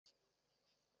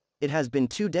It has been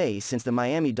 2 days since the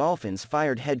Miami Dolphins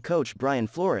fired head coach Brian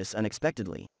Flores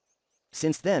unexpectedly.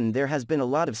 Since then there has been a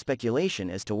lot of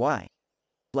speculation as to why.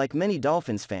 Like many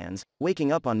Dolphins fans,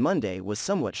 waking up on Monday was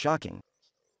somewhat shocking.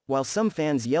 While some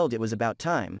fans yelled it was about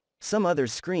time, some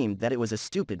others screamed that it was a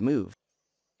stupid move.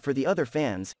 For the other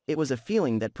fans, it was a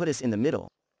feeling that put us in the middle.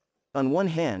 On one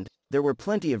hand, there were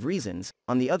plenty of reasons,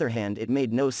 on the other hand it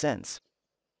made no sense.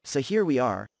 So here we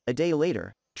are, a day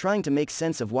later, trying to make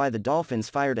sense of why the Dolphins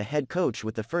fired a head coach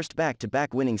with the first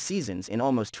back-to-back winning seasons in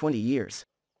almost 20 years.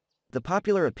 The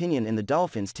popular opinion in the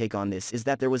Dolphins' take on this is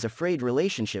that there was a frayed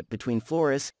relationship between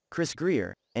Flores, Chris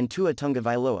Grier, and Tua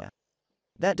Tagovailoa.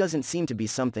 That doesn't seem to be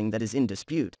something that is in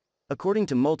dispute. According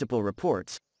to multiple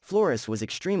reports, Flores was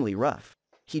extremely rough.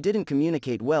 He didn't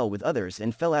communicate well with others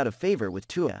and fell out of favor with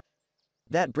Tua.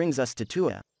 That brings us to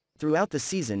Tua. Throughout the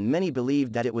season many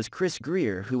believed that it was Chris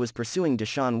Grier who was pursuing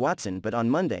Deshaun Watson, but on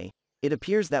Monday, it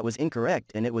appears that was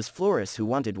incorrect and it was Flores who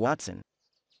wanted Watson.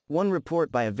 One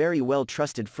report by a very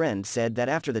well-trusted friend said that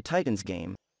after the Titans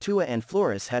game, Tua and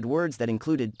Flores had words that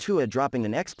included Tua dropping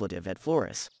an expletive at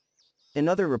Flores.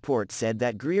 Another report said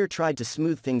that Grier tried to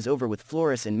smooth things over with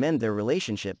Flores and mend their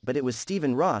relationship, but it was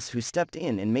Stephen Ross who stepped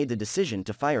in and made the decision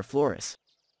to fire Flores.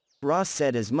 Ross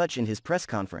said as much in his press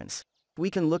conference. We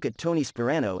can look at Tony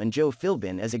Sparano and Joe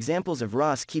Philbin as examples of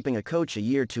Ross keeping a coach a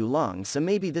year too long, so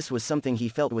maybe this was something he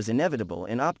felt was inevitable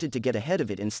and opted to get ahead of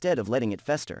it instead of letting it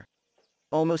fester.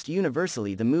 Almost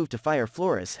universally the move to fire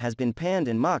Flores has been panned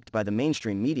and mocked by the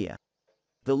mainstream media.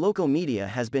 The local media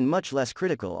has been much less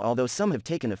critical, although some have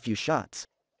taken a few shots.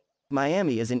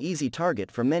 Miami is an easy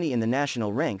target for many in the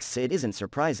national ranks, so it isn't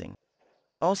surprising.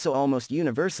 Also almost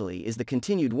universally is the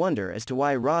continued wonder as to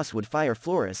why Ross would fire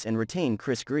Flores and retain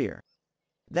Chris Grier.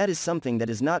 That is something that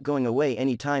is not going away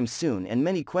anytime soon, and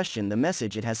many question the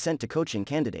message it has sent to coaching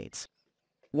candidates.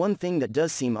 One thing that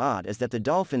does seem odd is that the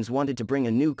Dolphins wanted to bring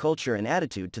a new culture and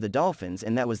attitude to the Dolphins,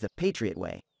 and that was the Patriot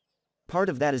way. Part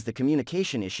of that is the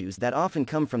communication issues that often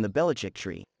come from the Belichick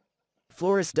tree.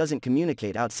 Flores doesn't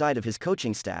communicate outside of his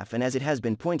coaching staff, and as it has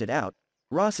been pointed out,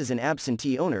 Ross is an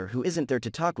absentee owner who isn't there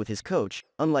to talk with his coach,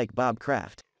 unlike Bob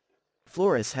Kraft.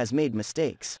 Flores has made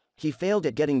mistakes. He failed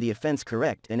at getting the offense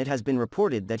correct, and it has been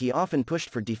reported that he often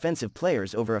pushed for defensive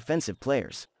players over offensive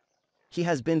players. He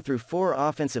has been through 4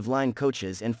 offensive line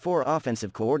coaches and 4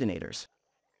 offensive coordinators.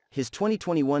 His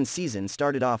 2021 season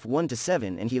started off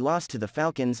 1-7 and he lost to the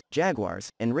Falcons,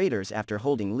 Jaguars, and Raiders after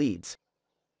holding leads.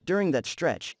 During that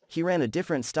stretch, he ran a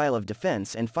different style of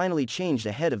defense and finally changed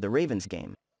ahead of the Ravens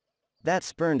game. That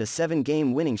spurned a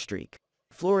 7-game winning streak.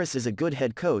 Flores is a good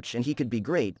head coach and he could be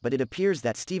great, but it appears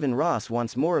that Stephen Ross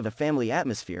wants more of a family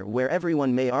atmosphere where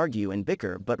everyone may argue and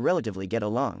bicker but relatively get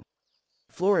along.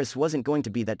 Flores wasn't going to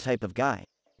be that type of guy.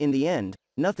 In the end,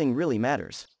 nothing really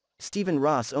matters. Stephen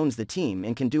Ross owns the team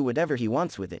and can do whatever he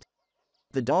wants with it.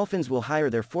 The Dolphins will hire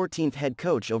their 14th head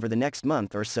coach over the next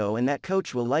month or so, and that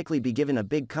coach will likely be given a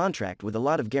big contract with a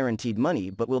lot of guaranteed money,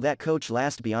 but will that coach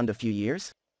last beyond a few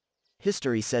years?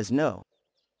 History says no.